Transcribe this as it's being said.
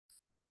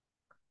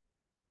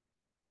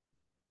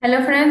Hello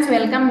friends,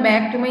 welcome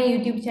back to my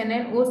YouTube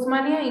channel.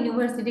 Osmania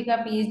university का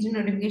PhD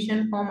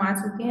notification form आ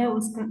चुके हैं।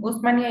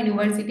 Osmania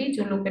university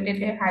जो located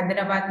है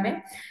हैदराबाद में,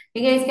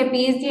 ठीक है। इसके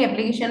पीएचडी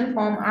एप्लीकेशन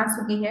फॉर्म आ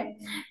चुकी है।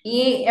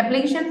 ये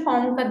एप्लीकेशन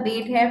फॉर्म का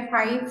डेट है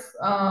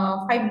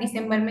 5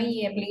 दिसंबर में।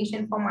 ये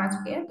एप्लीकेशन फॉर्म आ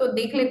चुके हैं, तो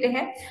देख लेते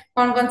हैं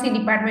कौन कौन सी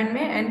डिपार्टमेंट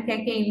में एंड क्या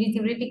क्या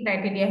एलिजिबिलिटी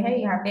क्राइटेरिया है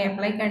यहाँ पे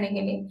अप्लाई करने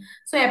के लिए।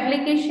 So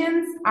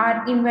applications are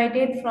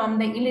invited from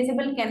the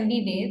eligible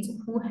candidates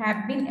who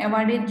have been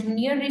awarded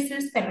Junior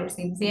Research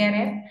Fellowship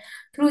 (JRF)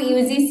 through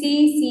UGC,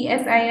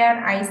 CSIR,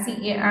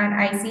 ICAR,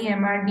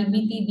 ICMR,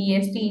 DBT,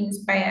 DST,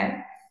 Inspire।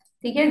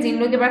 ठीक है, जिन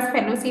लोगों के पास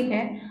फेलोशिप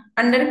है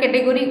under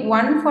category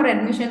 1 for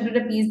admission to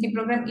the PhD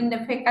programme in the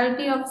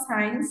faculty of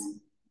science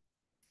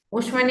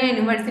Osmania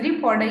university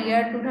for the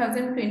year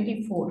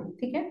 2024,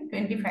 ठीक है,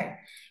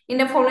 25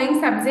 in the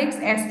following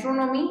subjects: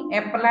 astronomy,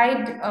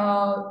 applied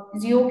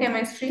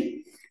geochemistry,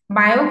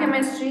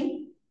 biochemistry,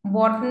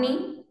 botany,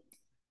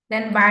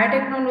 then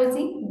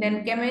biotechnology, then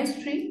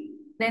chemistry,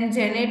 then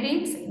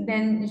genetics,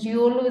 then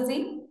geology,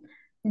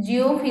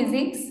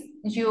 geophysics,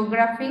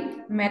 geography,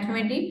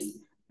 mathematics,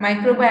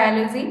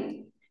 microbiology,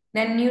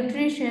 then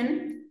nutrition,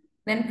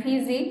 then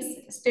physics,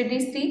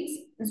 statistics,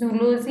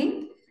 zoology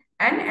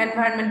and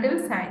environmental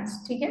science।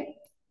 ठीक है,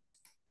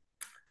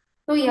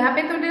 तो यहाँ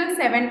पे total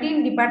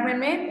 17 department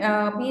में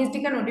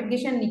PhD का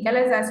notification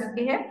निकाला जा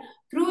चुके हैं।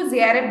 थ्रू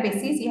जेआरएफ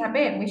बेसिस यहाँ पे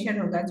एडमिशन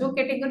होगा। जो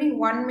कैटेगरी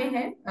 1 में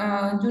है,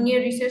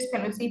 जूनियर रिसर्च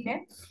फेलोशिप है,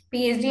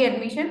 पीएचडी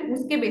एडमिशन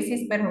उसके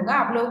बेसिस पर होगा।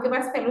 आप लोगों के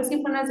पास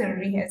फेलोशिप होना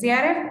जरूरी है।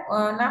 जेआरएफ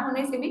ना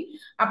होने से भी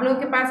आप लोगों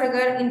के पास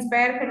अगर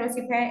इंस्पायर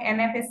फेलोशिप है,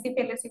 एनएफएससी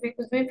फेलोशिप है,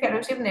 कुछ भी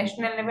फेलोशिप,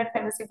 नेशनल लेवल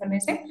फेलोशिप होने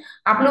से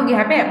आप लोग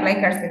यहाँ पे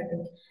अप्लाई कर सकते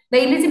हो। The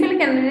eligible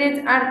candidates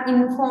are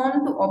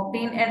informed to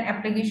obtain an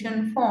application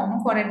form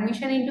for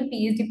admission into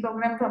PhD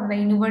program from the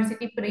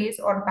university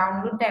press or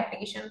download the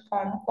application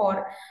form for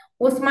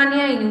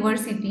Osmania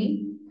University,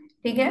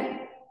 ठीक है,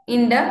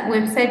 in the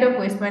website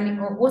of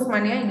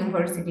Osmania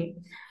University.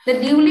 The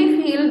duly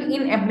filled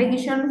in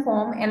application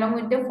form along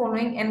with the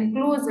following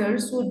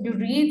enclosures should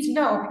reach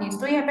the office।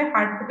 तो यहाँ पे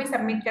hard copy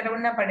submit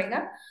करना पड़ेगा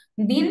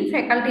दिन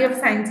faculty of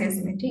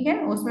sciences में, ठीक है,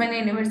 ओस्मानिया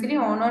यूनिवर्सिटी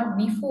ऑन और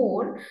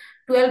बिफोर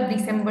 12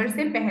 दिसंबर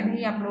से पहले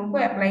ही आप लोगों को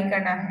अप्लाई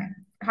करना है।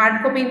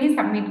 हार्ड कॉपी भी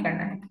सबमिट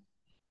करना है।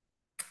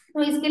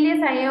 तो इसके लिए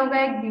चाहिए होगा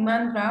एक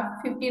डिमांड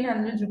ड्राफ्ट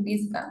 1500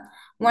 रुपीज का,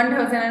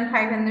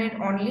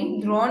 1500 only,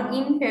 drawn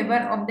in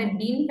favour of the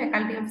dean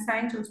faculty of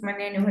science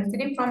Osmania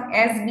university from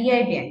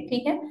SBI bank,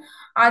 ठीक है।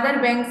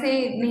 अदर बैंक से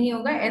नहीं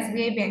होगा,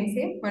 एसबीआई बैंक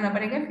से होना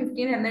पड़ेगा।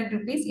 1500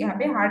 रुपीज यहाँ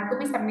पे हार्ड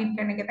कॉपी सबमिट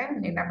करने के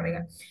टाइम देना पड़ेगा।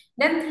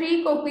 Then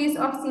 3 copies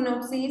of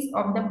synopsis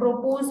of the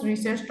propose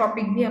research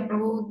topic भी आप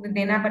लोगों को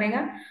देना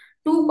पड़ेगा।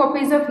 2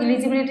 copies of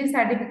eligibility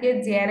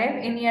certificate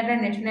JRF any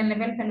other national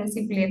level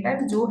fellowship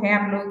letter जो है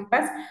आप लोगों के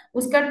पास,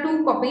 उसका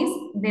 2 कॉपीज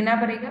देना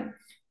पड़ेगा।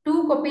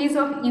 2 copies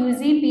of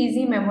UG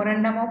PG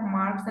memorandum of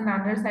marks and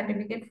other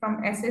certificate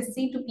from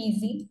SSC to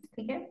PG,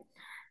 ठीक है।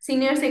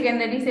 सीनियर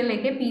सेकेंडरी से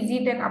लेके पीजी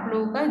तक आप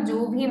लोगों का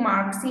जो भी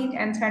मार्कशीट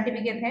एंड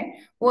सर्टिफिकेट है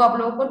वो आप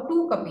लोगों को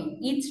 2 कॉपी,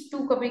 ईच 2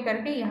 कॉपी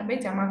करके यहाँ पे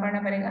जमा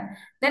करना पड़ेगा।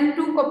 Then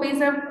 2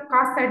 copies of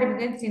caste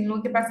certificate जिन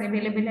लोगों के पास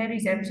अवेलेबल है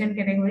reservation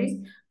categories,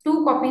 2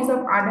 copies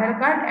of Aadhaar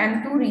card and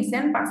 2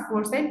 recent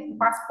passport size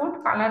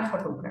passport colour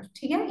photograph,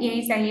 ठीक है,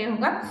 यही चाहिए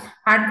होगा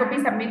हार्ड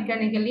कॉपी सबमिट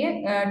करने के लिए।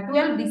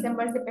 12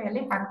 दिसंबर से पहले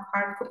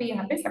हार्ड कॉपी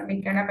यहाँ पे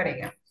सबमिट करना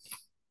पड़ेगा।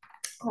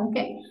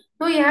 ओके,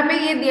 तो यहाँ पे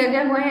ये दिया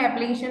गया हुआ है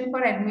application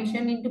for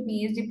admission into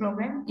PhD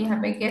programme. यहाँ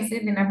पे कैसे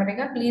देना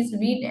पड़ेगा, please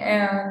read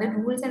the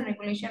rules and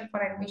regulation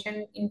for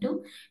admission into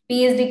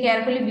PhD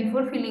carefully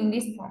before filling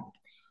this form.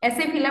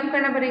 ऐसे फिलअप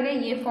करना पड़ेगा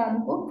ये फॉर्म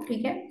को,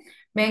 ठीक है।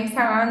 बैंक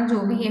सामान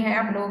जो भी है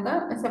आप लोगों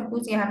का सब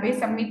कुछ यहाँ पे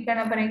सबमिट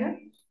करना पड़ेगा।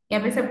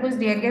 यहाँ पे सब कुछ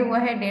दिया गया हुआ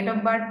है, date of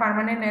birth,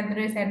 permanent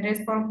address,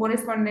 address for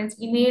correspondence,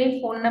 email,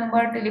 phone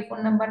number,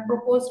 telephone number,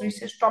 propose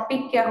research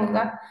topic क्या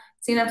होगा,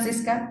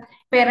 सिनॉप्सिस का,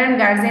 पेरेंट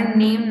गार्जियन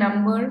नेम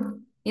नंबर,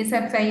 ये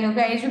सब चाहिए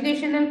होगा।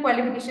 एजुकेशनल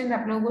क्वालिफिकेशन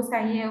आप लोगों को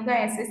चाहिए होगा,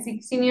 एसएससी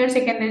सीनियर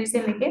सेकेंडरी से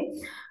लेके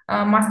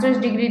मास्टर्स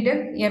डिग्री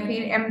तक या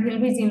फिर एमफिल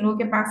भी जिन लोगों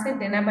के पास है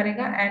देना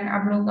पड़ेगा। एंड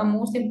आप लोगों का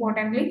मोस्ट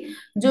इम्पोर्टेंटली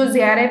जो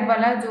जेआरएफ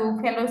वाला जो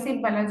फेलोशिप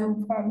वाला जो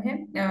फॉर्म है,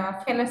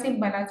 फेलोशिप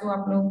वाला जो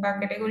आप लोगों का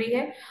कैटेगरी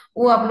है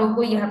वो आप लोगों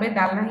को यहाँ पे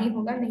डालना ही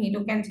होगा, नहीं तो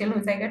कैंसिल हो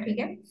जाएगा, ठीक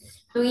है।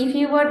 तो if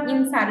you were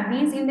in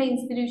service in the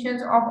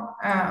institutions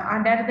of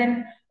other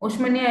than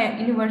Osmania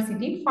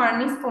university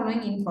furnish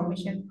following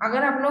information,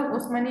 अगर आप लोग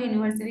ओस्मानिया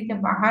यूनिवर्सिटी के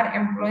बाहर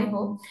एम्प्लॉय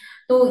हो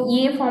तो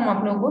ये फॉर्म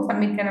आप लोगों को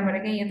सबमिट करना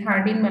पड़ेगा, ये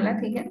 13 वाला,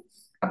 ठीक है,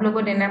 आप लोगों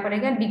को देना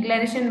पड़ेगा।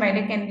 डिक्लेरेशन बाय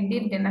द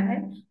कैंडिडेट देना है,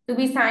 to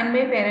be sign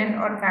by parent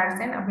और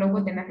गार्जियन आप लोगों को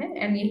देना है।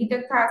 एंड यही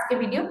तक था आज के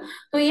वीडियो।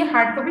 तो ये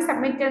हार्ड कॉपी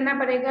सबमिट करना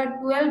पड़ेगा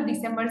 12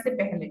 दिसंबर से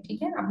पहले,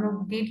 ठीक है, आप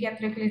लोग डेट याद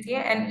रख लीजिए।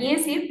 एंड ये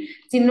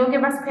सिर्फ जिन लोगों के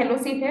पास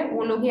फेलोशिप है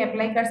वो लोग ही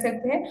अप्लाई कर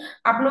सकते हैं।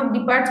 आप लोग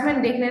डिपार्टमेंट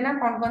देख लेना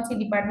कौन कौन सी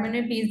डिपार्टमेंट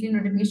में पीएचडी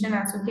नोटिफिकेशन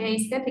आ चुके हैं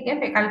इसका, ठीक है।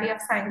 फैकल्टी ऑफ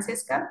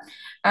साइंसेस का,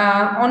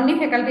 ओनली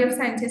फैकल्टी ऑफ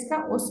साइंसेस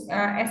का, उस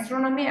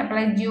एस्ट्रोनॉमी,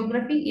 अप्लाइड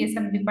जियोग्राफी, ये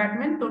सब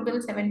डिपार्टमेंट टोटल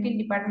 17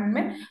 डिपार्टमेंट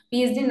में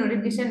पीएचडी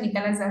नोटिफिकेशन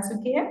निकाला जा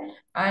चुकी है।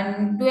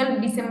 12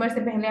 दिसंबर से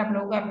पहले आप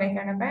लोगों को अप्लाई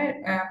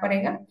करना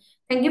पड़ेगा।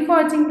 Thank you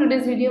for watching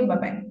today's video. Bye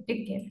bye,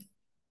 take care.